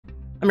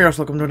I'm your host,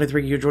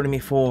 Welcome23. You're joining me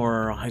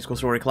for High School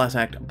Story Class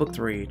Act, Book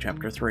 3,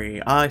 Chapter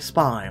 3, I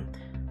Spy.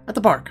 At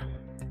the park.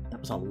 That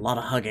was a lot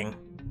of hugging.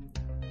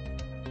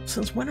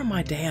 Since when are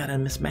my dad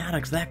and Miss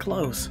Maddox that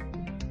close?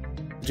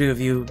 The two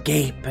of you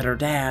gape at her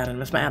dad and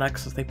Miss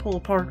Maddox as they pull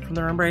apart from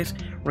their embrace,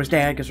 where his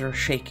dad gives her a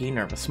shaky,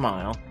 nervous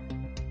smile.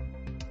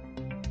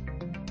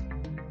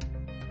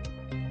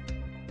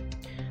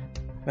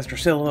 Mr.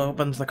 Silva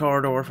opens the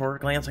car door for her,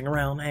 glancing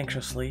around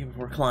anxiously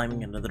before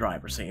climbing into the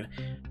driver's seat.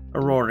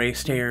 Rory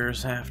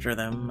stares after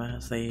them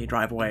as they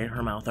drive away,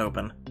 her mouth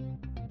open.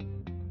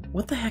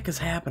 What the heck is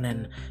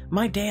happening?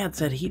 My dad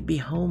said he'd be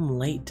home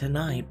late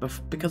tonight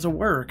because of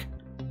work.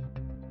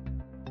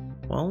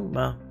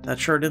 Well, that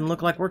sure didn't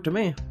look like work to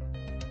me.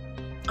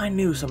 I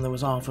knew something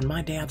was off when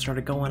my dad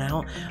started going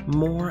out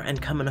more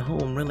and coming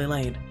home really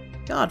late.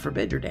 God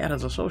forbid your dad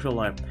has a social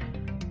life.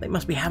 They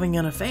must be having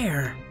an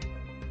affair.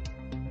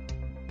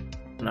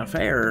 An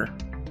affair?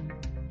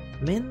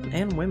 Men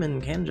and women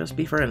can just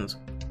be friends.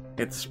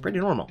 It's pretty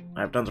normal.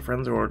 I have tons of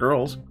friends who are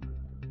girls.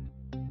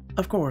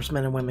 Of course,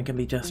 men and women can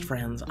be just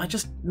friends. I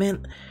just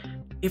meant,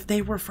 if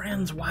they were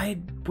friends,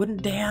 why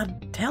wouldn't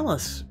Dad tell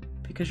us?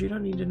 Because you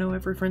don't need to know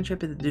every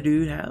friendship that the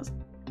dude has.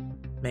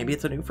 Maybe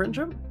it's a new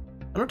friendship?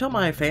 I don't tell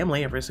my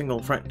family every single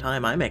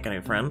time I make a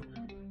new friend.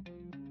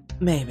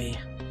 Maybe.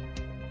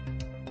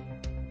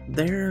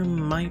 There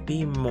might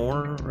be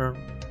more,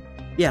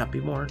 be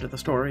more to the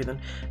story than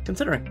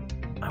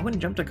considering. I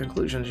wouldn't jump to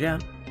conclusions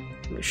yet.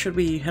 Should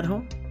we head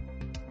home?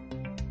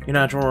 You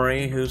nudge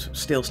Rory, who's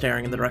still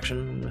staring in the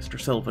direction Mr.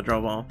 Silva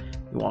drove off.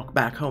 You walk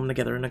back home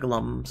together in a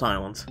glum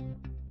silence.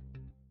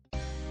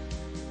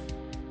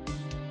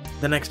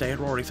 The next day at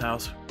Rory's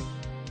house.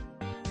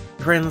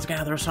 Friends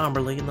gather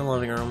somberly in the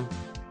living room.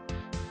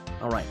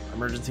 Alright,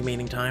 emergency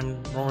meeting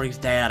time, Rory's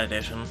dad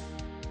edition.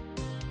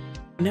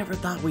 Never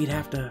thought we'd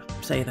have to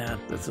say that.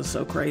 This is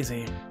so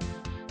crazy.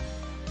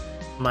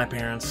 My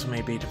parents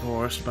may be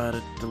divorced, but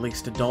at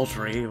least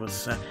adultery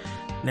was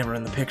never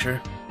in the picture.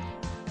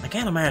 I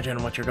can't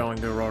imagine what you're going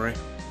through, Rory.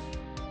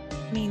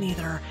 Me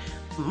neither.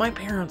 My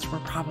parents were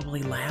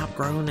probably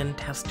lab-grown in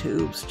test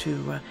tubes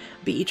to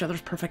be each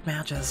other's perfect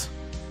matches.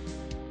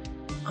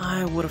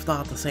 I would have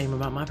thought the same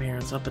about my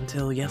parents up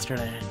until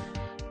yesterday.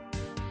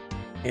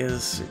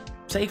 Is it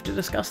safe to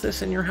discuss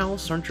this in your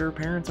house? Aren't your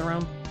parents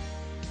around?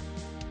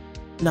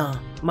 Nah,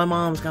 my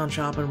mom's gone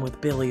shopping with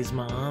Billy's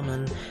mom,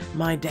 and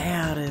my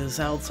dad is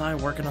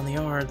outside working on the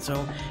yard,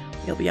 so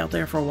he'll be out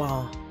there for a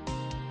while.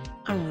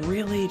 I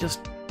really just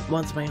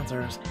want some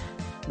answers,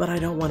 but I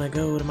don't want to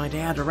go to my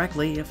dad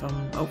directly if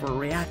I'm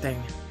overreacting.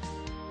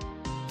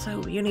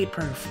 So you need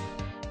proof.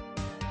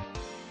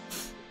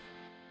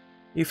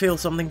 You feel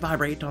something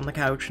vibrate on the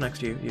couch next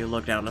to you. You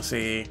look down to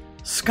see...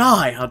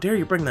 Sky! How dare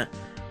you bring that...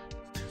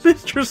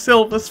 Mr.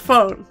 Silva's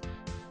phone!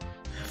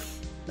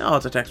 Oh,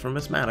 it's a text from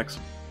Miss Maddox.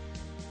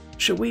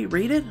 Should we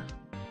read it?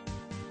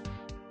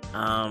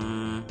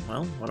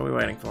 Well, what are we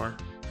waiting for?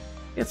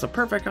 It's a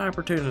perfect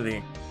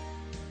opportunity.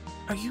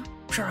 Are you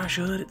sure I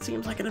should? It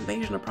seems like an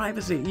invasion of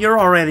privacy. You're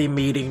already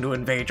meeting to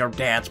invade your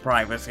dad's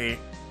privacy.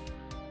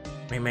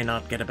 We may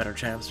not get a better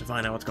chance to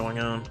find out what's going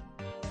on.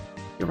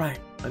 You're right.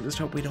 I just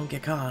hope we don't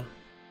get caught.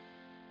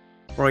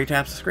 Rory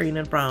taps the screen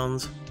and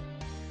frowns.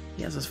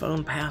 He has his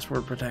phone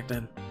password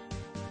protected.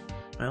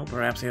 Well,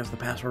 perhaps he has the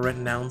password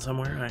written down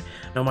somewhere. I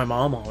know my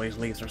mom always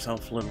leaves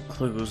herself little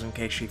clues in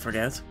case she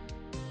forgets.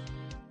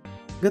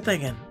 Good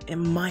thinking. It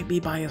might be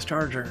by his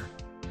charger.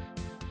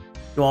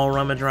 You all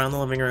rummage around the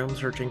living room,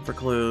 searching for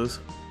clues.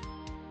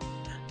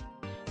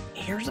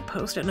 Here's a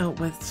post-it note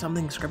with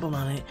something scribbled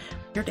on it.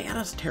 Your dad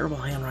has terrible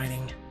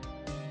handwriting.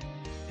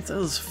 It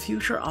says,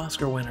 future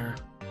Oscar winner.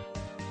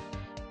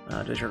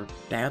 Does your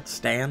dad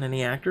stan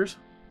any actors?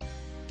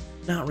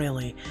 Not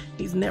really.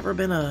 He's never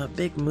been a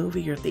big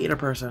movie or theater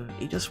person.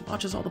 He just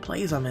watches all the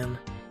plays I'm in.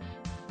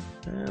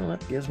 Well,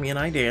 that gives me an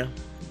idea.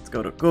 Let's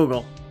go to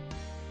Google.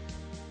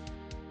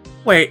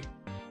 Wait.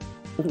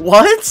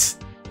 What?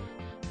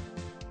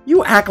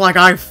 You act like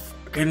I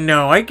fucking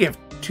know. I give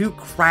two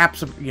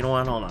craps of... You know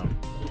what? Hold on.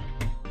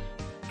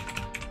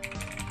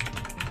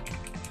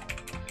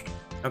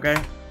 Okay.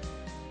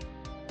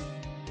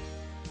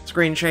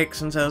 Screen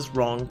shakes and says,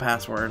 wrong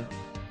password.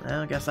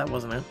 Well, I guess that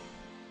wasn't it.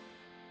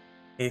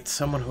 It's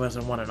someone who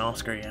hasn't won an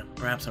Oscar yet.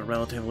 Perhaps a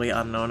relatively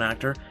unknown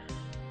actor.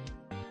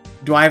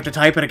 Do I have to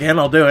type it again?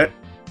 I'll do it.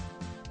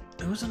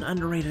 Who's an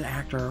underrated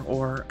actor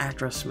or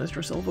actress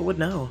Mr. Silva would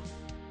know?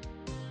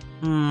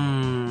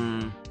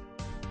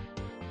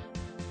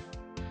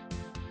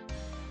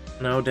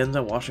 No,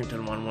 Denzel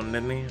Washington won one,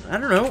 didn't he? I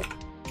don't know.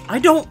 I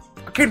don't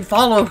fucking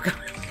follow.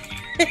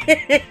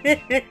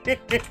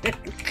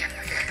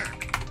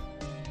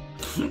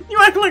 You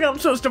act like I'm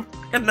supposed to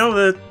fucking know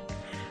that.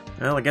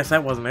 Well, I guess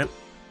that wasn't it.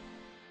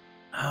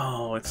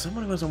 Oh, it's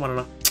someone who doesn't want to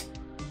know.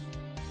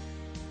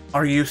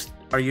 Are you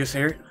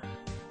serious?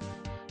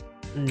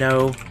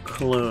 No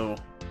clue.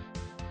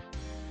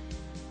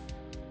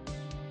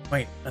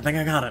 Wait, I think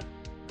I got it.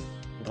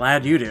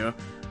 Glad you do.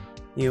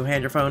 You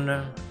hand your phone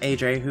to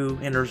AJ, who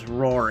enters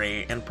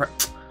Rory, and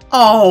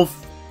oh,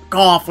 f***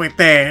 off with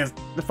this.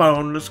 The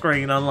phone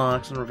screen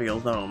unlocks and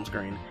reveals the home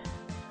screen.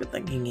 Good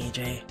thinking,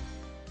 EJ.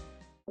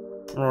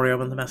 Rory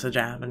opens the message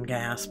app and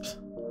gasps.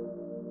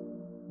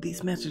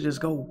 These messages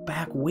go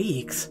back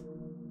weeks.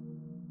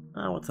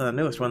 Oh, what's the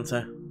newest one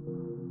say?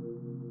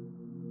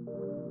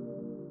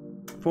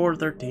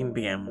 4:13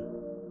 p.m.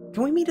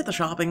 Can we meet at the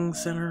shopping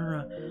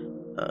center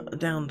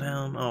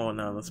downtown? Oh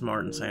no, that's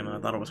Martin saying I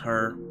thought it was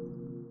her.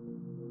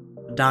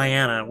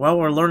 Diana. Well,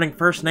 we're learning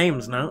first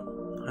names now.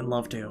 I'd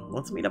love to.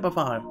 Let's meet up at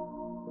 5.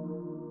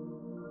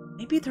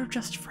 Maybe they're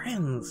just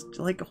friends.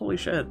 Like, holy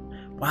shit.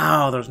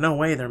 Wow, there's no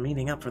way they're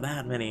meeting up for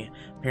that many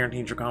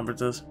parent-teacher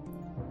conferences.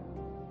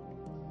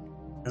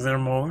 Is there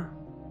more?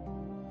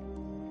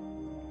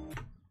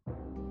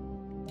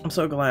 I'm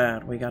so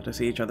glad we got to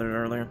see each other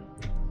earlier.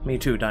 Me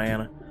too,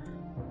 Diana.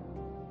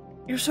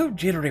 You're so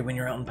jittery when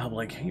you're out in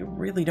public. You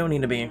really don't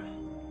need to be.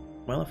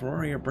 Well, if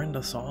Rory or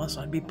Brenda saw us,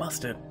 I'd be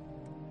busted.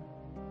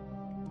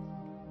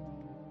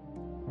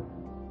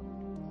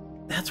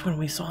 That's when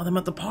we saw them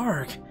at the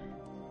park.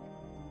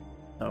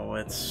 So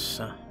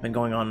it's been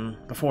going on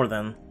before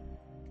then.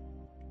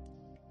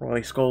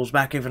 Roy scrolls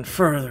back even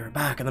further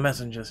back in the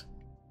messages.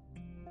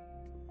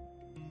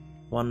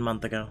 1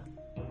 month ago.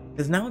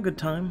 Is now a good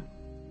time?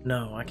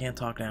 No, I can't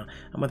talk now.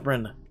 I'm with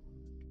Brenda.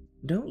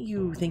 Don't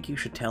you think you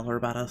should tell her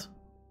about us?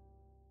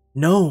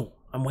 No,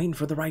 I'm waiting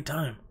for the right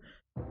time.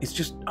 It's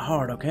just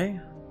hard, okay?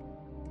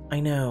 I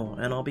know,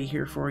 and I'll be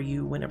here for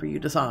you whenever you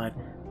decide.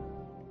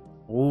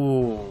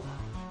 Ooh.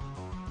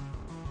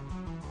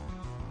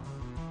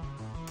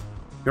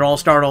 You're all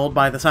startled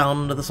by the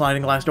sound of the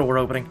sliding glass door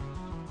opening.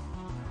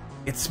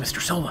 It's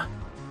Mr. Silva.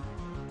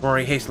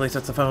 Rory hastily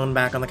sets the phone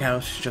back on the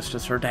couch just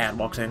as her dad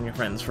walks in. Your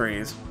friends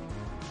freeze.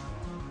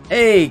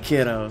 Hey,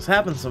 kiddos,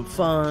 having some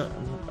fun,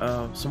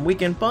 some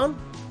weekend fun?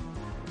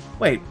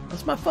 Wait,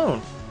 that's my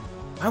phone.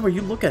 Why were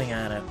you looking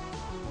at it?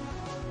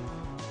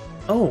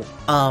 Oh,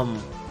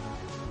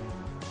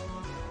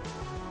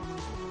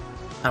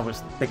 I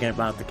was thinking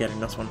about getting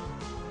this one.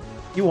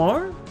 You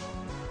are?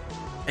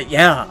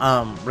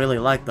 Yeah, really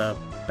like the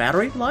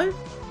battery life?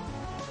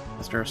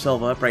 Mr.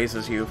 Silva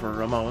praises you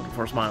for a moment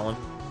before smiling.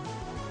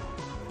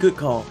 Good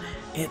call.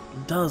 It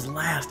does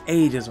last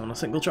ages on a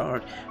single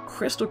charge.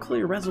 Crystal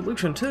clear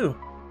resolution, too.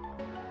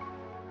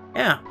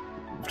 Yeah,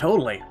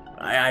 totally.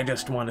 I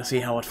just wanted to see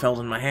how it felt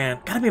in my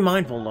hand. Gotta be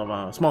mindful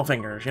of small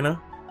fingers, you know?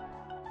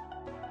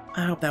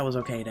 I hope that was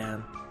okay,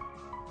 Dad.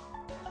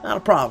 Not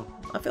a problem.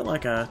 I feel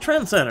like a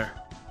trendsetter.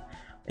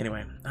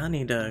 Anyway, I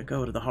need to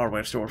go to the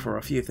hardware store for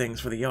a few things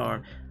for the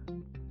yard.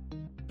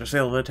 Mr.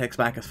 Silva takes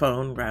back his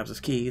phone, grabs his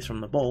keys from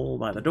the bowl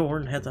by the door,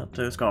 and heads up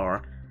to his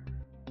car.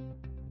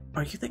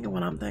 Are you thinking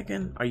what I'm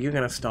thinking? Are you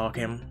gonna stalk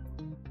him?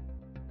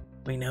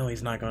 We know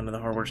he's not going to the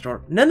hardware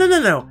store.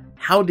 No!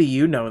 How do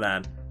you know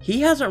that?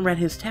 He hasn't read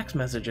his text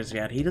messages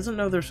yet. He doesn't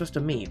know they're supposed to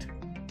meet.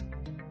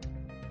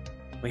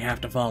 We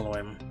have to follow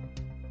him.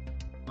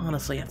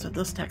 Honestly, after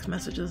those text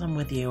messages, I'm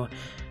with you.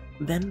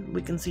 Then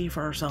we can see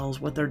for ourselves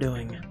what they're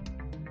doing.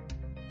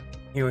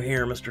 You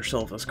hear Mr.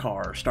 Silva's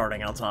car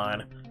starting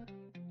outside.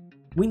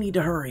 We need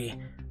to hurry.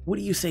 What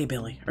do you say,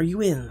 Billy? Are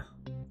you in?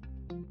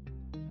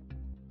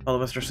 Well,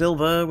 Mr.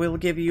 Silva will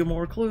give you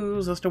more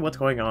clues as to what's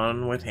going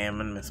on with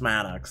him and Miss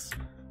Maddox.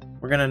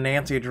 We're gonna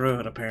Nancy Drew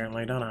it,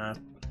 apparently, don't I?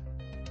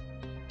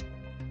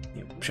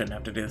 You shouldn't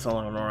have to do this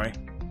alone, Rory.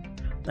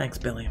 Thanks,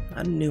 Billy.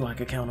 I knew I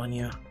could count on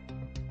you.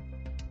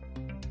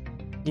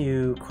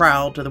 You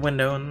crowd to the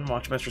window and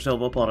watch Mr.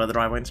 Silva pull out of the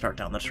driveway and start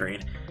down the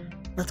street.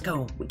 Let's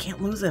go. We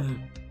can't lose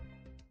him.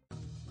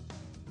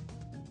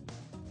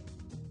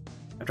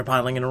 After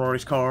piling into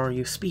Rory's car,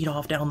 you speed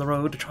off down the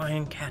road to try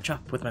and catch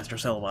up with Mr.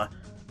 Silva.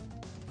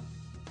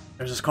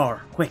 There's his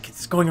car. Quick,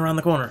 it's going around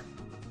the corner.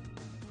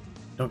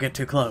 Don't get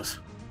too close.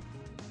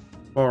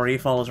 Rory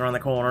follows around the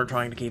corner,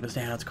 trying to keep his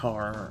dad's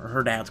car, or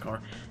her dad's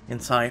car, in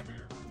sight.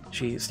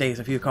 She stays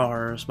a few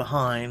cars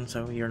behind,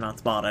 so you're not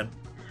spotted.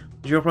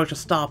 As you approach a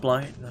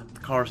stoplight, the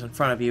cars in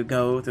front of you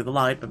go through the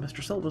light, but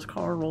Mr. Silva's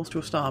car rolls to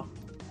a stop.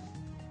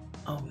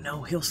 Oh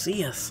no, he'll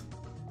see us.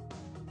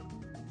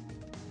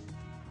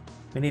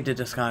 We need to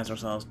disguise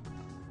ourselves.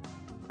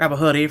 Grab a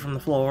hoodie from the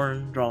floor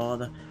and draw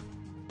the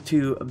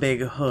too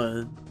big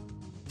hood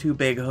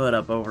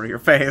up over your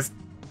face.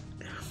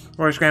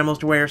 Rory scrambles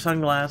to wear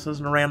sunglasses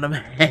and a random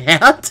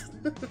hat.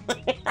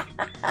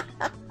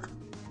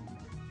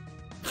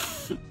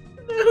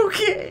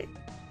 Okay.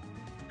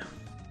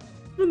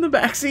 In the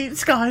backseat,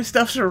 Sky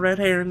stuffs her red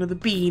hair into the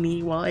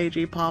beanie while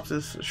AJ pops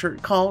his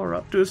shirt collar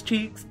up to his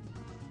cheeks.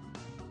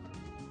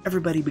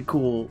 Everybody be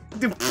cool.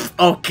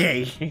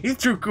 Okay, he's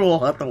too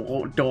cool at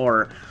the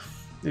door.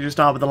 You just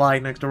stop at the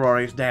light next to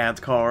Rory's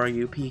dad's car.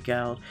 You peek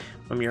out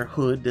from your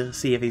hood to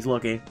see if he's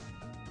looking.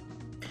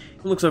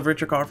 He looks over at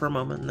your car for a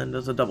moment and then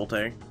does a double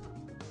take.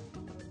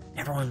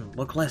 Everyone,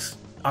 look less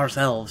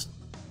ourselves.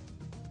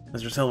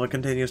 Mr. Silva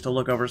continues to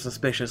look over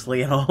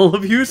suspiciously at all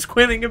of you,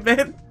 squinting a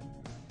bit.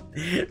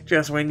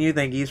 Just when you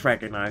think he's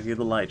recognized you,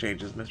 the light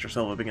changes. Mr.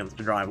 Silva begins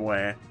to drive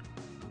away.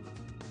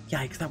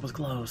 Yikes, that was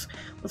close.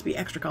 Let's be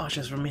extra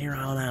cautious from here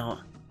on out.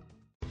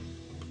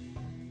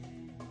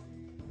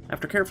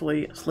 After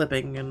carefully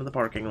slipping into the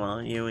parking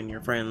lot, you and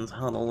your friends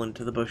huddle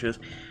into the bushes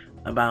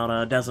about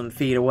a dozen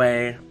feet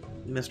away.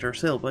 Mr.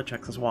 Silva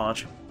checks his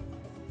watch.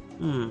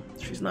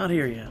 She's not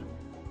here yet.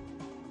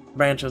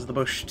 Branches of the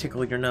bush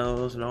tickle your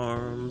nose and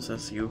arms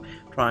as you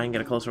try and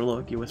get a closer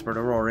look. You whisper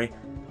to Rory,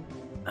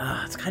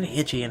 it's kind of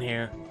itchy in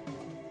here.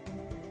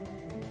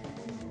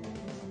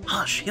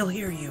 Hush, he'll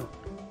hear you.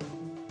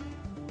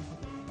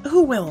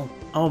 Who will?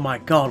 Oh my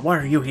god, why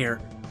are you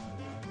here?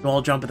 You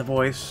all jump at the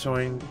voice,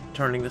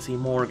 turning to see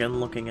Morgan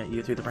looking at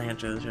you through the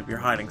branches of your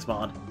hiding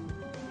spot.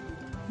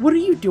 What are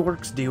you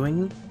dorks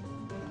doing?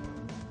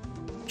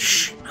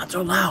 Shh, not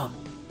so loud.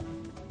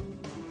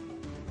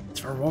 It's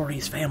for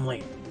Rory's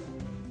family.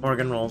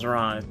 Morgan rolls her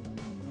eyes.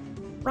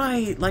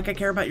 Right, like I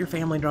care about your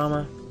family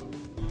drama.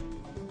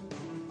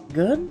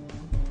 Good?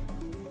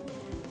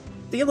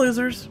 See you,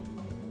 losers.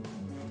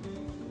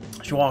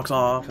 She walks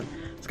off, and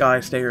Sky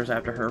stares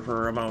after her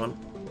for a moment.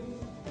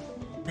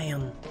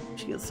 Man,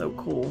 she is so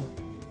cool.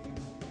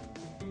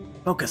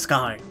 Focus,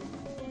 Sky.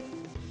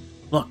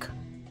 Look.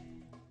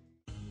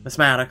 Miss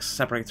Maddox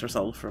separates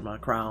herself from a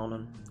crowd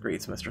and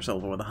greets Mr.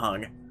 Silva with a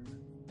hug.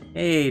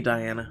 Hey,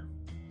 Diana.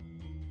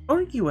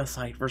 Aren't you a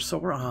sight for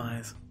sore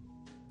eyes?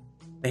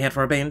 They head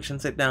for a bench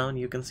and sit down.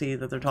 You can see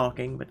that they're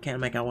talking, but can't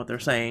make out what they're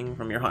saying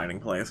from your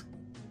hiding place.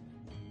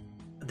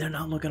 They're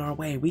not looking our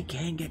way. We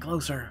can get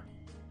closer.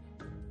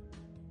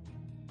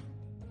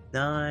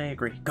 I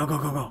agree. Go, go,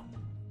 go, go.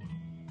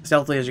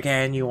 Stealthily as you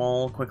can, you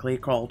all quickly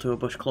crawl to a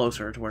bush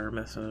closer to where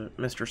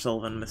Mr.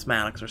 Silva and Miss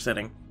Maddox are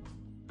sitting.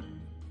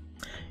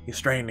 You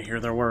strain to hear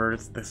their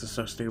words. This is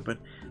so stupid.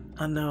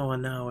 I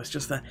know. It's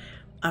just that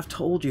I've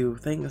told you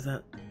things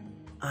that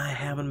I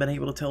haven't been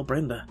able to tell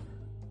Brenda.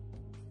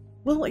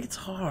 Well, it's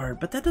hard,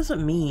 but that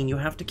doesn't mean you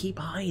have to keep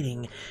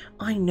hiding.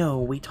 I know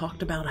we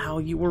talked about how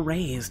you were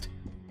raised.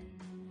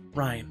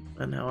 Right,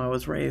 and how I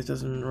was raised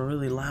doesn't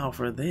really allow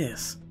for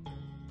this.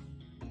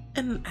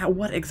 And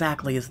what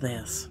exactly is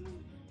this?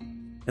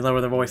 They lower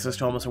their voices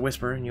to almost a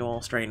whisper, and you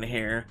all straighten to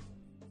hear.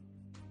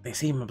 They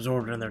seem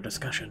absorbed in their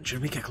discussion.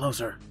 Should we get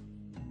closer?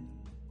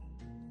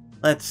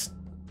 Let's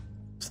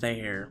stay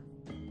here.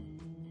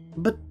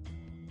 But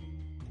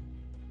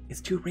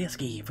it's too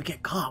risky. If we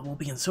get caught, we'll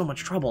be in so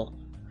much trouble.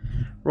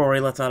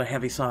 Rory lets out a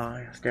heavy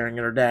sigh, staring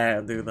at her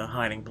dad through the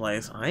hiding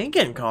place. I ain't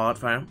getting caught,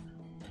 fam.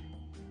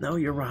 No,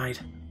 you're right.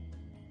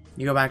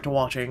 You go back to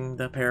watching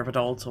the pair of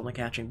adults, only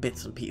catching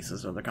bits and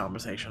pieces of the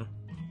conversation.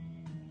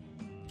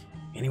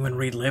 Anyone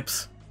read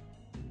lips?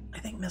 I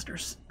think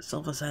Mr.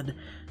 Silva said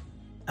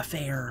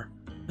affair.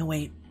 No,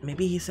 wait,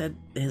 maybe he said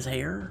his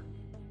hair?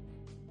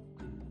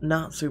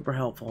 Not super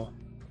helpful.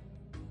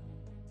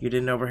 You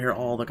didn't overhear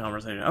all the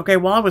conversation. Okay,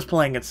 well, I was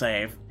playing it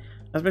safe.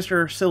 As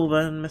Mr. Silva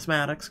and Miss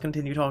Maddox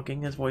continue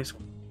talking, his voice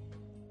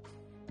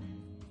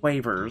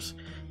quavers,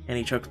 and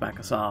he chokes back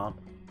a sob.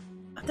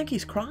 I think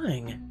he's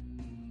crying.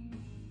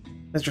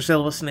 Mr.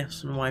 Silva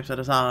sniffs and wipes at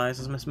his eyes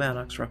as Miss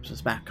Maddox rubs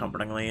his back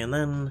comfortingly, and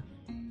then...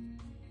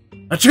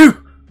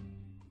 Achoo!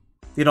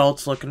 The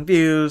adults look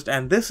confused,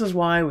 and this is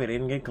why we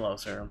didn't get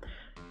closer,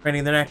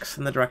 craning their necks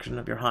in the direction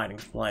of your hiding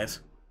place.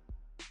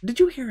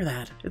 Did you hear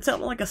that? It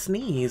sounded like a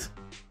sneeze.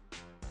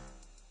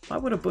 Why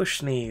would a bush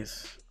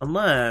sneeze?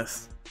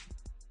 Unless...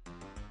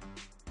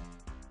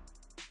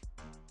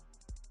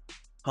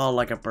 Call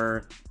like a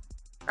bird.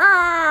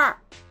 Ah!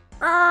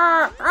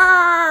 Ah!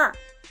 Ah!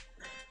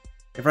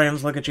 Your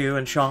friends look at you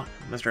in shock.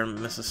 Mr. and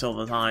Mrs.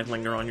 Silva's eyes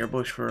linger on your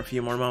bush for a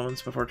few more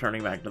moments before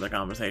turning back to their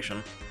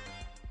conversation.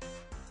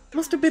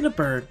 Must have been a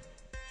bird.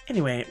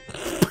 Anyway.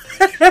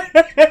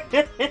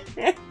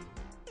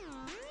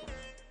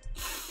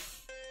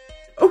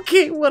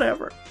 Okay,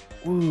 whatever.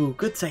 Ooh,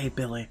 good save,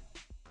 Billy.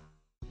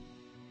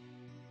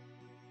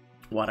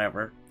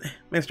 Whatever.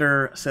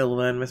 Mr.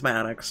 Silva and Miss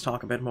Maddox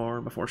talk a bit more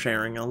before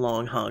sharing a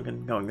long hug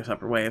and going their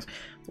separate ways.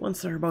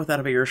 Once they're both out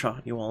of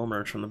earshot, you all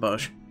emerge from the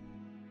bush.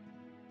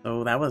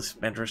 So that was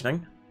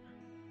interesting.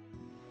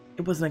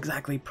 It wasn't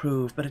exactly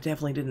proof, but it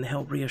definitely didn't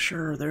help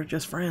reassure they're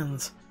just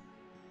friends.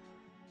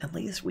 At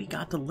least we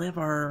got to live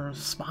our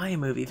spy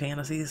movie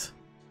fantasies.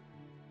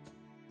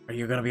 Are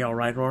you gonna be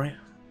alright, Rory?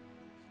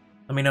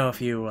 Let me know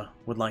if you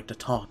would like to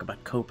talk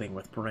about coping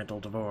with parental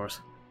divorce.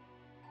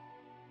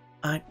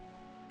 God,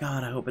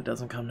 I hope it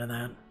doesn't come to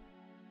that.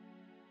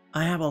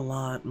 I have a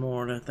lot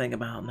more to think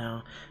about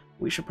now.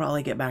 We should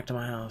probably get back to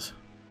my house.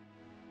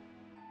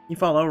 You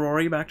follow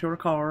Rory back to her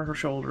car, her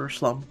shoulders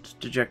slumped,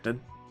 dejected.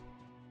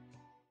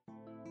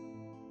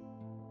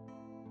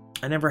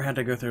 I never had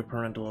to go through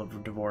parental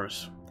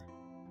divorce.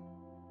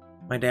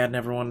 My dad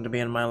never wanted to be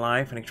in my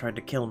life, and he tried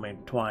to kill me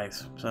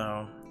twice,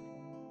 so...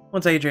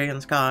 Once AJ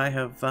and Sky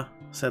have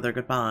said their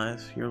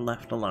goodbyes, you're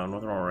left alone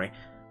with Rory.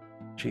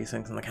 She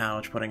sinks on the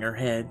couch, putting her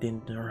head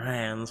into her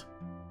hands.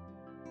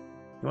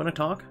 You want to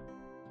talk?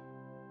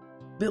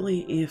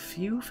 Billy, if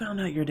you found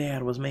out your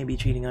dad was maybe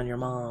cheating on your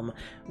mom,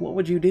 what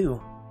would you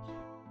do?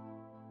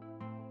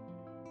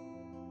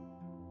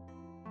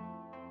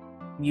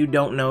 You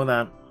don't know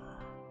that.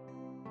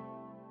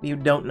 You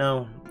don't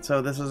know.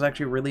 So this is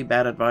actually really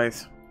bad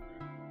advice.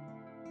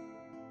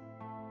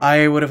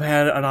 I would have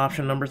had an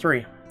option number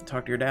 3.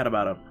 talk to your dad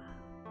about it.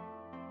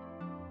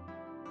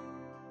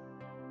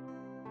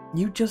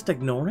 You just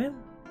ignore it?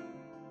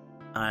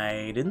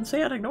 I didn't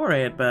say I'd ignore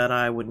it, but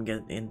I wouldn't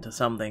get into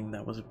something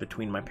that was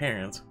between my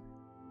parents.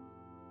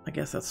 I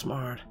guess that's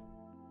smart.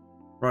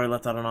 Rory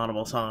lets out an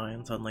audible sigh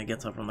and suddenly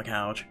gets up from the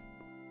couch.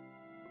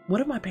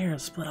 What if my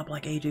parents split up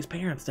like AJ's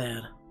parents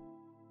did?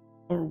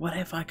 Or what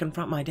if I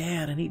confront my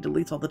dad and he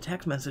deletes all the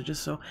text messages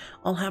so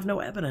I'll have no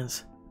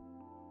evidence?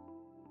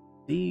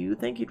 Do you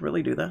think he'd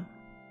really do that?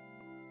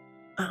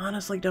 I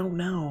honestly don't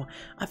know.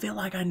 I feel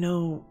like I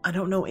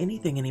don't know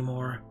anything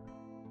anymore.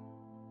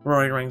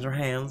 Rory wrings her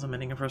hands,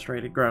 emitting a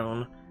frustrated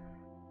groan.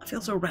 I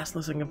feel so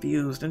restless and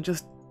confused and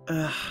just,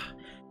 I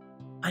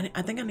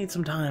think I need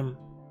some time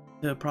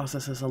to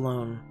process this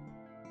alone.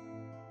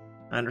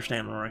 I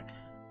understand, Rory.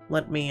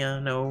 Let me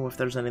know if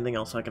there's anything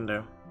else I can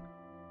do.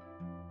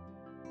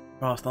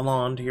 Cross the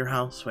lawn to your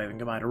house, waving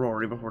goodbye to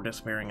Rory before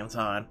disappearing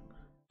inside.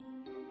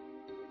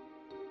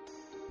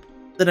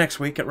 The next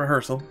week at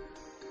rehearsal,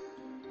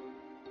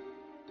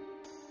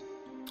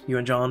 you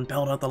and John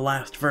belt out the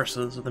last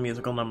verses of the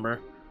musical number.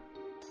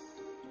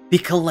 Be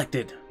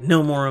collected,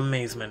 no more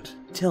amazement.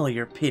 Tell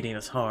your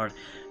pitiless heart,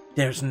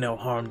 there's no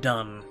harm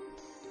done.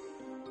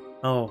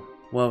 Oh,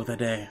 woe the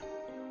day.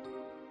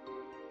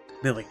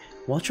 Billy,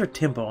 watch your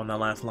tempo on that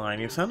last line.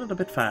 You sounded a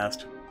bit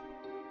fast.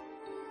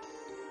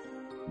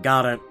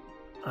 Got it.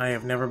 I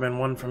have never been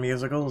one for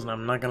musicals, and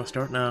I'm not going to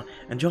start now.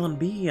 And John,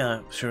 be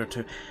sure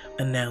to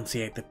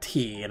enunciate the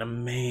T in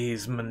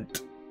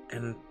amazement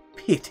and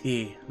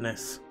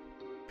pityness.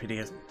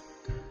 Piteous.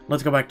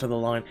 Let's go back to the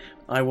line.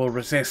 I will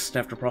resist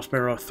after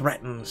Prospero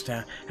threatens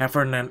to have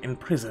Ferdinand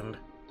imprisoned.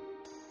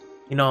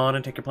 You nod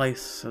and take your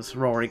place as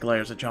Rory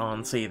glares at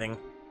John, seething.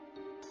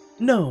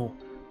 No,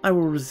 I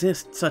will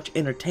resist such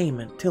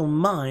entertainment till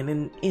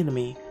mine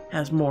enemy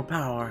has more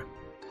power.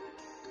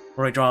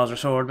 Rory draws her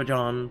sword, but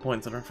John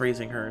points at her,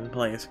 freezing her in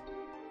place.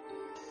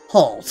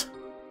 Halt!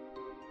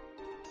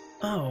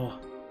 Oh.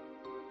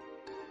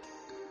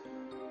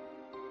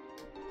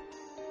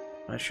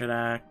 I should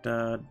act,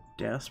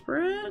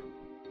 desperate?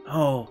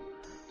 Oh,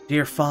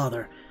 dear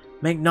father,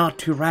 make not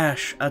too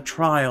rash a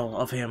trial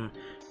of him,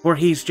 for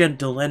he's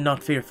gentle and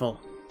not fearful.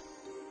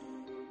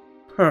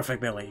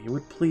 Perfect, Billy. You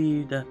would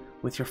plead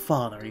with your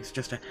father. He's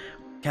just to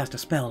cast a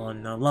spell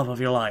on the love of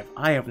your life.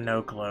 I have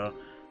no clue.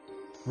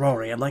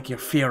 Rory, I'd like your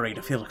fury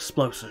to feel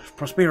explosive.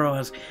 Prospero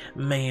has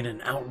made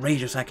an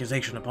outrageous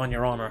accusation upon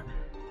your honor.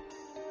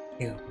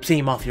 You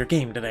seem off your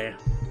game today.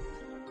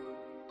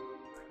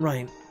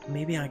 Right.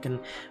 Maybe I can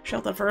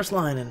shout that first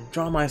line and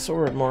draw my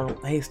sword more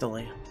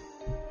hastily.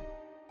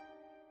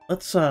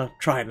 Let's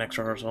try it next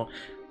rehearsal.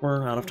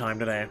 We're out of time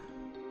today.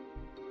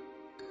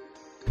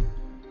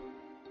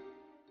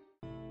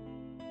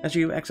 As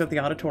you exit the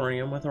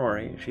auditorium with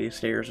Rory, she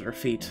stares at her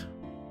feet,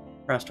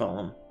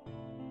 crestfallen.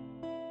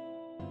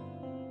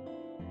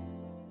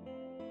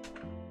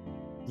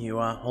 You,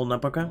 holding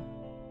up okay?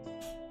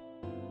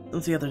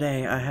 Since the other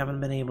day, I haven't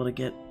been able to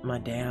get my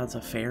dad's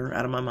affair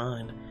out of my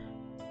mind.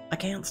 I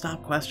can't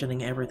stop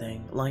questioning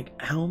everything, like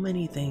how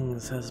many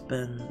things have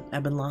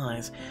been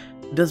lies.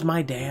 Does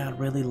my dad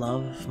really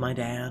love my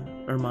dad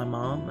or my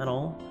mom at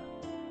all?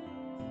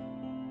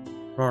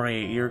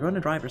 Rory, you're going to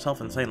drive yourself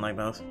insane like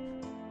this.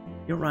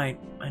 You're right,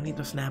 I need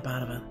to snap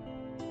out of it.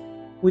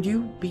 Would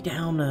you be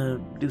down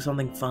to do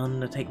something fun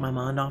to take my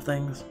mind off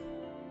things?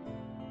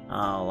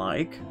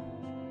 Like?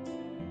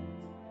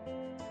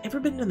 Ever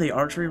been to the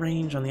archery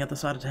range on the other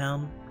side of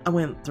town? I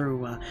went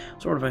through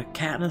sort of a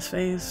Katniss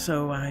phase,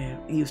 so I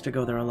used to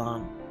go there a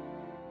lot.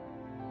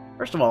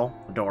 First of all,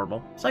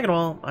 adorable. Second of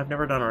all, I've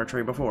never done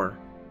archery before.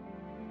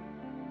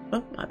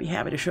 Well, I'd be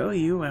happy to show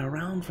you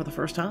around for the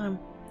first time.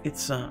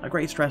 It's a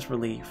great stress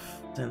relief,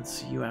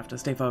 since you have to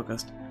stay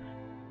focused.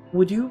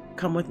 Would you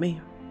come with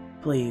me?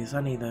 Please,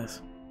 I need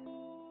this.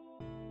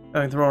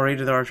 Going with Rory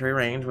to the archery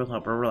range will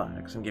help her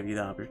relax and give you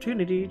the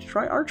opportunity to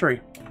try archery.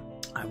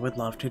 I would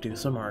love to do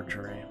some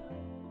archery.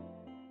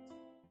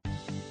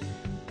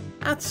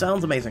 That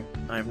sounds amazing.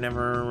 I've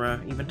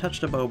never even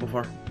touched a bow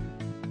before.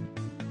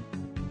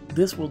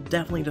 This will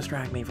definitely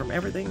distract me from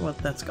everything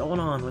that's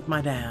going on with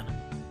my dad.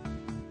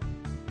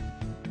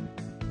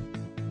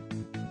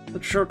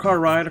 With a short car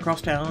ride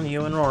across town,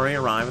 you and Rory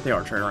arrive at the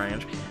archery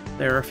range.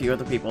 There are a few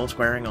other people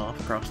squaring off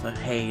across the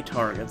hay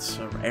targets,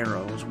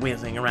 arrows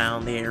whizzing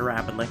around the air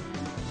rapidly.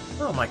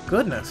 Oh my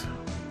goodness!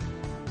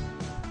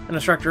 An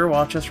instructor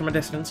watches from a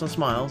distance and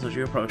smiles as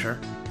you approach her.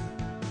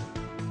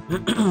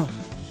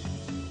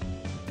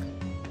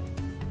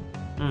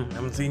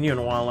 Haven't seen you in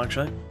a while,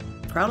 actually.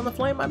 Crowd of the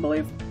Flame, I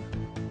believe?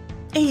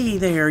 Hey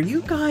there,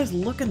 you guys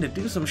looking to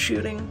do some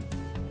shooting?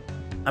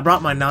 I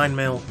brought my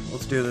 9mm.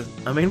 Let's do this.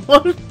 I mean,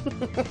 what?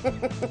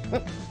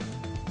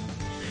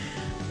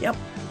 Yep,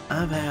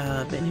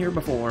 I've been here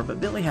before, but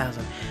Billy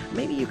hasn't.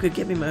 Maybe you could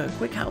give him a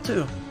quick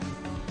how-to.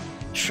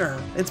 Sure,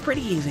 it's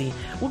pretty easy.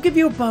 We'll give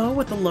you a bow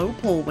with a low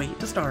pull weight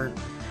to start.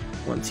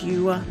 Once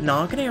you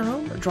knock an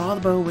arrow, draw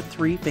the bow with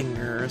 3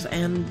 fingers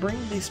and bring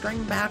the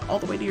string back all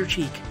the way to your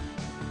cheek.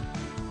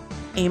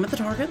 Aim at the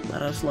target,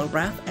 let out a slow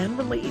breath, and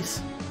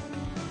release.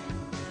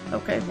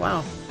 Okay,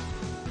 wow.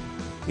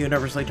 You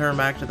nervously turn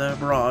back to the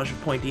barrage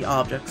of pointy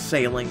objects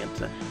sailing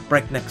at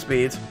breakneck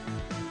speeds.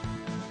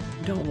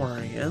 Don't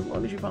worry, as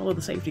long as you follow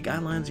the safety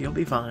guidelines, you'll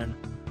be fine.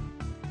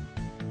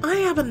 I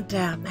haven't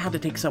had to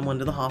take someone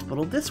to the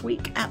hospital this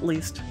week, at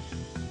least.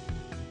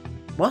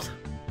 What?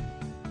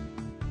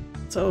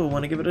 So,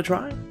 want to give it a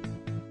try?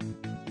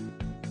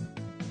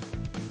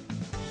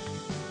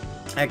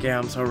 Heck yeah,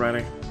 I'm so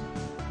ready.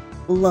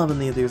 Loving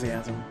the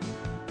enthusiasm.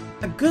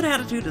 A good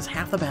attitude is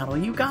half the battle.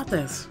 You got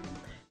this.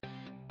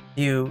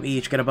 You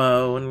each get a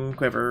bow and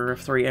quiver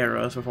of 3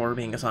 arrows before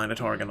being assigned a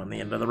target on the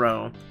end of the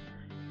row.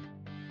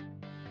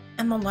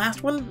 And the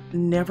last one,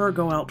 never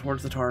go out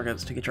towards the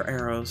targets to get your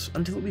arrows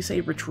until we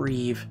say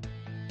retrieve.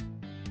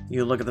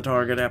 You look at the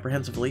target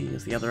apprehensively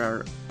as the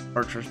other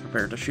archers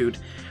prepare to shoot.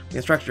 The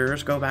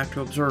instructors go back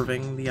to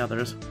observing the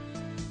others.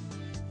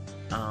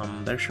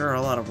 There's sure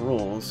a lot of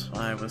rules.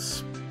 I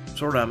was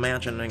sort of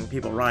imagining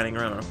people riding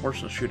around on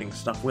horses shooting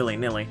stuff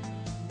willy-nilly.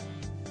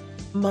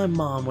 My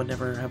mom would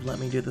never have let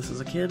me do this as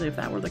a kid if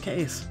that were the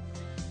case.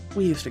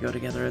 We used to go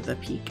together at the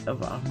peak of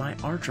my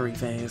archery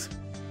phase.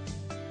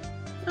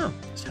 Oh,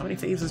 just how many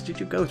phases did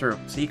you go through?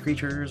 Sea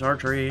creatures,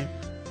 archery...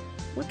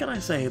 What can I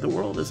say? The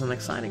world is an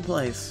exciting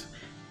place.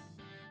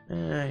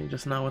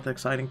 Just not with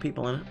exciting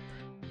people in it.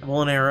 I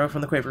pull an arrow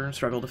from the quiver and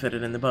struggle to fit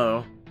it in the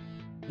bow.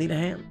 Need a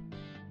hand?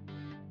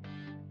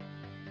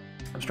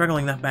 I'm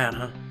struggling that bad,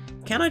 huh?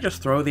 Can't I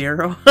just throw the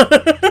arrow?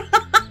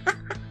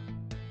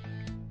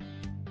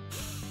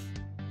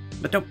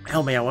 But don't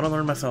help me, I want to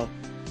learn myself.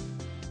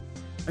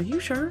 Are you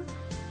sure?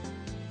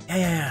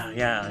 Yeah,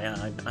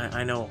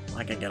 I know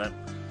I can get it.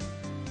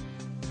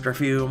 After a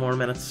few more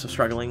minutes of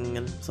struggling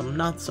and some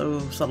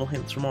not-so-subtle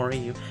hints from Rory,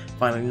 you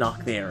finally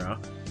knock the arrow.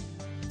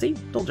 See?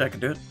 Told you I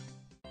could do it.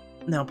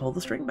 Now pull the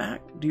string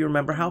back. Do you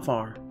remember how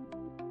far?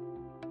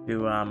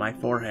 To, my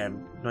forehead.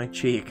 My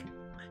cheek.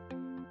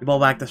 You pull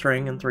back the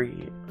string in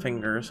 3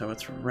 fingers so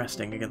it's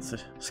resting against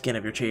the skin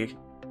of your cheek.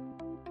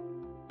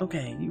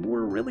 Okay, you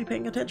were really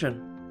paying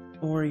attention.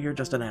 Or you're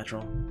just a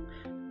natural.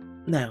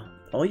 Now,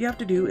 all you have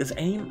to do is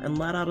aim and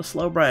let out a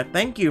slow breath.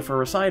 Thank you for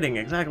reciting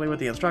exactly what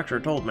the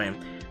instructor told me.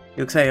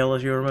 You exhale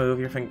as you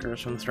remove your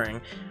fingers from the string.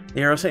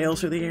 The arrow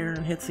sails through the air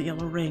and hits the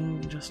yellow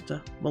ring just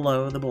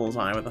below the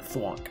bullseye with a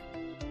thwonk.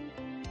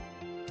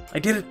 I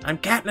did it! I'm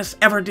Katniss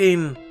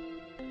Everdeen!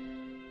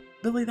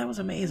 Billy, that was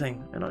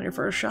amazing. And on your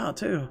first shot,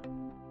 too.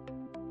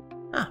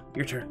 Ah,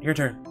 your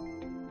turn.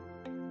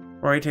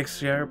 Rory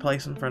takes your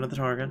place in front of the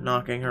target,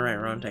 knocking her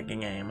arrow and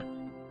taking aim.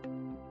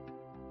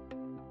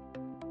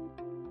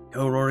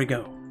 Go, Rory,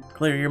 go.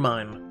 Clear your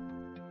mind.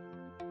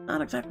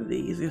 Not exactly the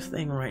easiest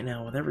thing right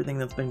now with everything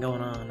that's been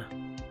going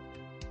on.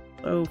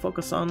 So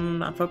focus on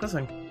not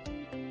focusing.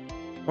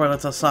 Rory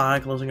lets a sigh,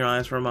 closing your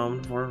eyes for a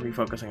moment before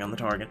refocusing on the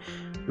target.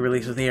 He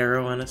releases the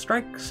arrow and it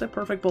strikes a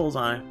perfect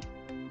bullseye.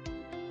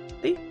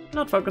 See?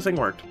 Not focusing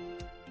worked.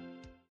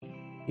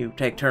 You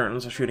take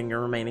turns of shooting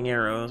your remaining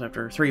arrows.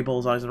 After 3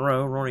 bullseyes in a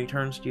row, Rory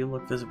turns to you,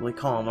 look visibly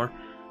calmer.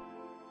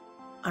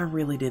 I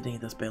really did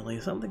need this, Billy.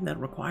 Something that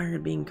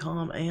required being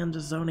calm and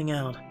just zoning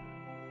out.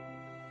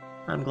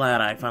 I'm glad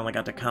I finally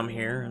got to come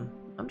here, and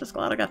I'm just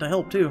glad I got to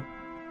help, too.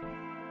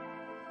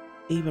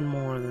 Even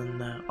more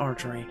than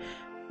archery,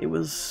 it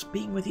was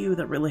being with you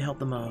that really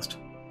helped the most.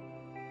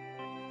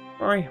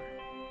 Rory.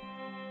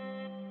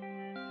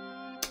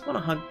 Want a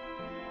hug?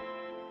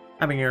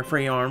 Having your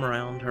free arm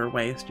around her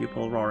waist, you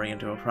pull Rory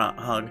into a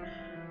hug.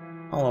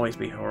 I'll always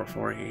be here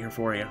for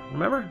you,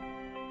 remember?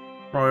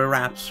 Rory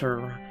wraps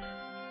her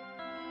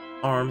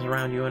arms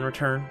around you in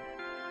return,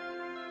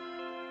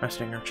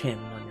 resting her chin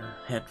on your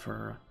head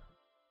for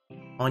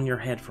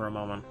a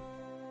moment.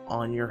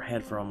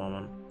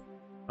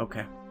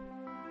 Okay.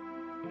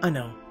 I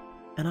know,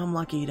 and I'm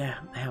lucky to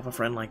have a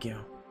friend like you.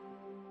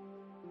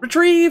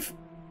 Retrieve!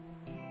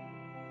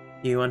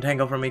 You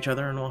untangle from each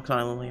other and walk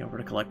silently over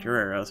to collect your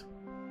arrows.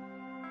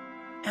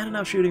 Had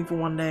enough shooting for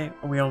one day?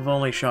 We have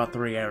only shot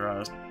 3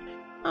 arrows.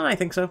 I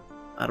think so.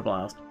 At a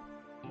blast.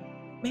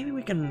 Maybe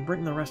we can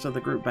bring the rest of the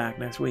group back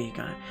next week.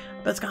 I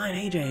bet Sky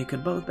and AJ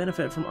could both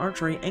benefit from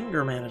archery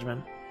anger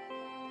management.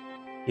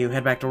 You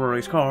head back to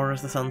Rory's car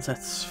as the sun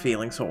sets,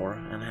 feeling sore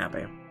and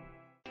happy.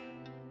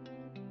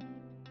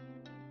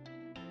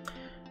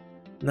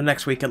 The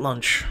next week at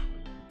lunch.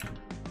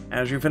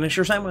 As you finish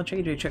your sandwich,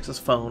 AJ checks his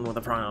phone with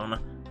a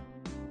frown.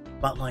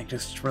 Spotlight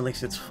just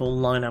released its full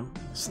lineup.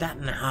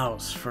 Staten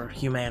House for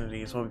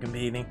Humanities will be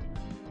competing.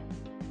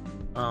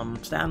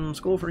 Staten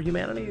School for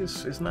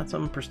Humanities? Isn't that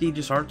some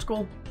prestigious art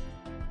school?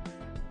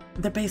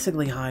 They're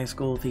basically high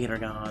school theater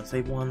gods.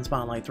 They've won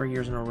Spotlight 3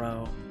 years in a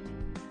row.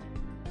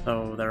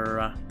 So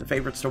they're the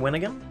favorites to win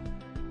again?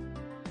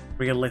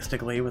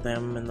 Realistically, with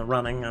them in the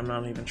running, I'm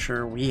not even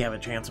sure we have a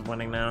chance of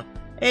winning now.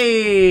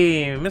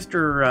 Hey,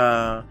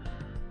 Mr.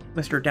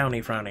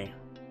 Downy Frowny.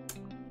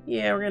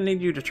 Yeah, we're gonna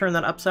need you to turn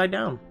that upside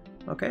down,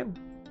 okay?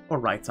 Or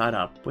right side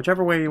up,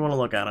 whichever way you want to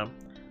look at him.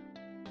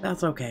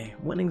 That's okay.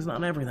 Winning's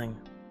not everything.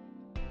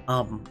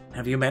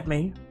 Have you met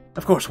me?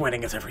 Of course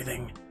winning is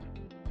everything.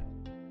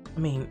 I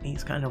mean,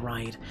 he's kind of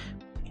right.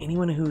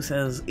 Anyone who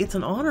says it's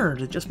an honor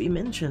to just be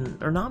mentioned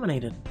or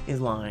nominated is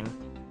lying.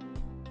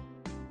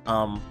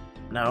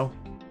 No,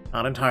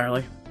 not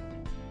entirely.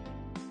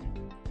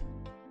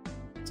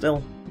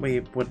 Still, we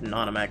wouldn't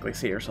automatically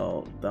see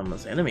them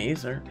as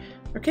enemies. They're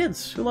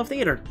kids who love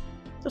theater,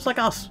 just like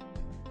us.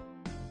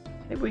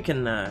 Maybe we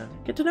can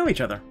get to know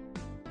each other.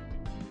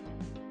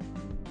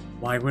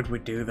 Why would we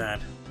do that?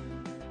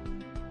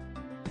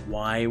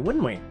 Why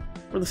wouldn't we?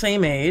 We're the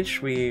same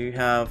age, we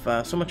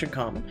have so much in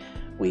common.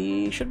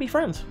 We should be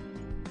friends.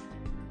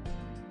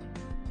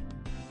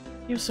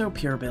 You're so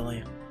pure,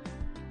 Billy.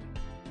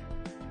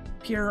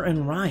 Pure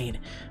and right.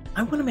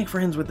 I want to make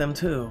friends with them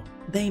too.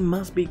 They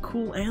must be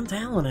cool and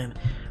talented.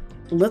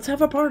 Let's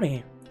have a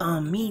party.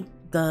 Meet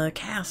the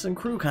cast and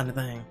crew kind of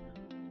thing.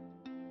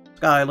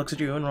 Sky looks at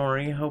you and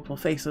Rory, hopeful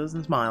faces,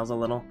 and smiles a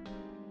little.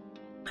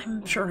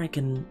 I'm sure I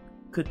could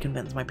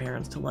convince my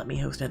parents to let me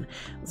host it,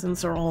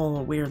 since they're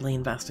all weirdly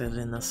invested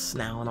in this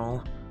now and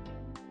all.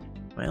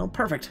 Well,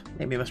 perfect.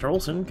 Maybe Mr.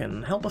 Olsen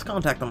can help us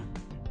contact them.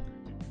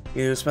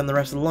 You spend the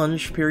rest of the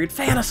lunch period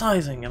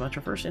fantasizing about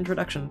your first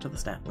introduction to the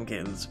Staten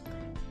kids.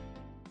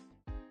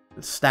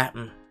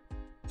 Staten.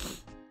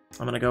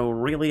 I'm gonna go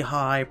really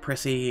high,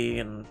 prissy,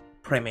 and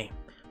primmy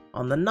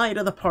on the night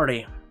of the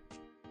party.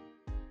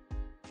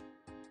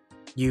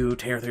 You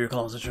tear through your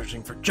closet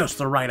searching for just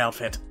the right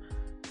outfit.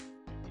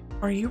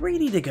 Are you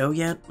ready to go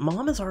yet?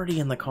 Mom is already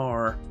in the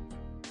car.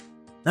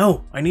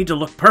 No, I need to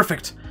look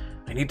perfect.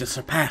 I need to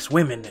surpass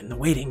women in the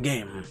waiting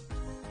game.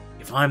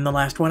 If I'm the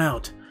last one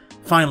out,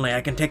 finally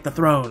I can take the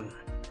throne.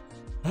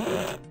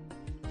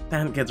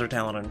 Damn, kids are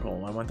talented and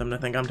cool. I want them to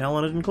think I'm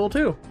talented and cool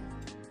too.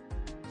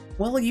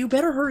 Well, you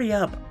better hurry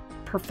up.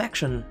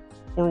 Perfection,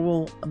 or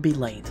we'll be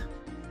late.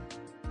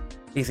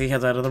 Casey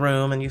heads out of the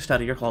room and you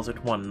study your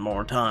closet one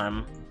more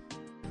time.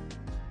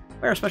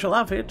 Wear a special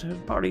outfit to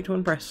party to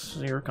impress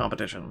your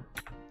competition.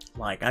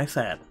 Like I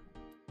said,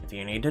 if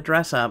you need to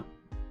dress up,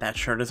 that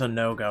shirt is a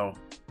no-go.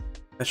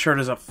 That shirt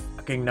is a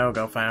fucking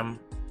no-go, fam.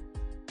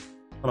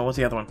 Oh no, what's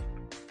the other one?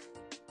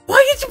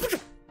 Why is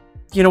it?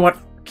 You know what?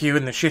 Q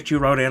and the shit you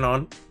wrote in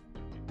on.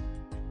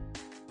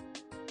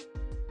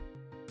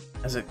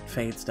 As it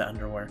fades to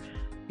underwear.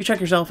 You check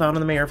yourself out in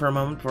the mirror for a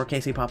moment before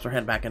Casey pops her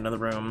head back into the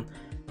room.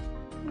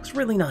 Looks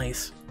really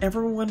nice.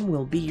 Everyone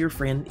will be your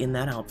friend in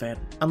that outfit,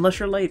 unless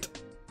you're late.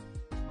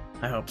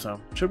 I hope so.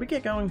 Should we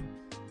get going?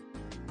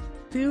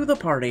 To the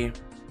party.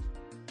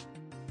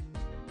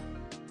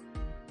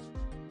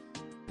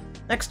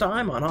 Next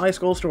time on High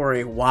School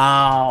Story.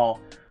 Wow!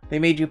 They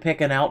made you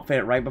pick an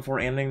outfit right before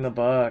ending the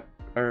book.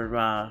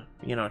 Or,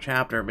 you know,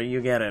 chapter, but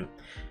you get it.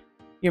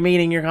 You're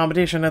meeting your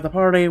competition at the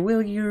party.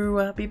 Will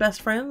you be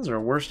best friends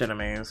or worst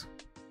enemies?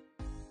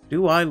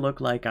 Do I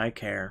look like I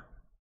care?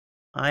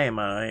 I am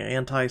an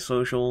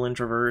antisocial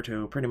introvert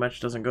who pretty much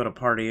doesn't go to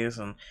parties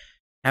and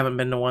haven't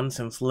been to one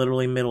since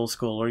literally middle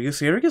school. Are you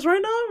serious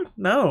right now?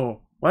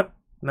 No. What?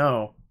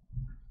 No.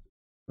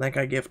 I think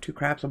I give two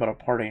craps about a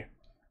party.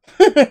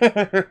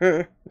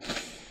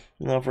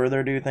 Without further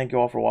ado, thank you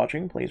all for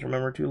watching. Please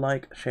remember to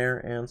like, share,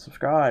 and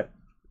subscribe.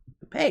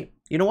 Hey,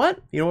 you know what?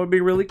 You know what would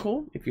be really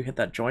cool? If you hit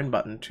that join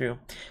button too.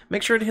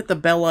 Make sure to hit the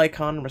bell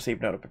icon and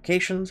receive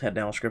notifications. Head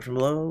down the description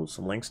below,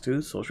 some links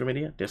to social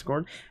media,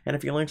 Discord, and a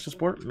few links to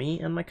support me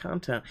and my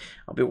content.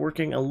 I'll be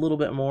working a little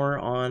bit more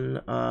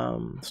on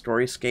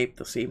Storyscape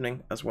this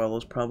evening, as well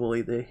as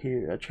probably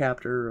the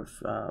chapter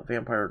of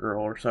Vampire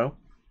Girl or so.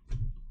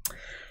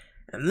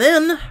 And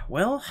then,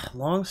 well,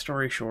 long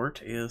story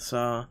short is,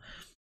 we'll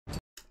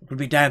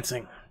be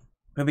dancing.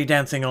 We'll be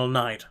dancing all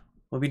night.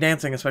 We'll be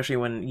dancing, especially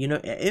when, you know,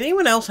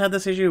 anyone else had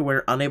this issue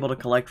where unable to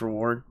collect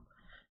reward?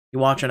 You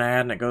watch an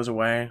ad and it goes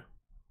away.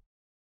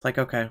 It's like,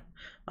 okay.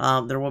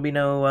 There will be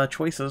no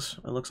choices,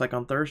 it looks like,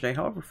 on Thursday.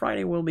 However,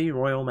 Friday will be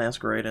Royal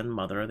Masquerade and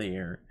Mother of the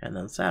Year. And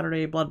then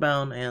Saturday,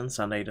 Bloodbound, and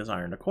Sunday,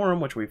 Desire and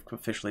Decorum, which we've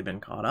officially been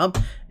caught up,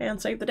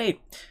 and save the date.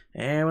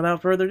 And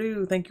without further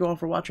ado, thank you all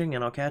for watching,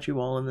 and I'll catch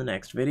you all in the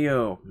next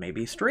video.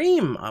 Maybe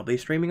stream. I'll be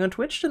streaming on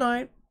Twitch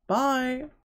tonight. Bye!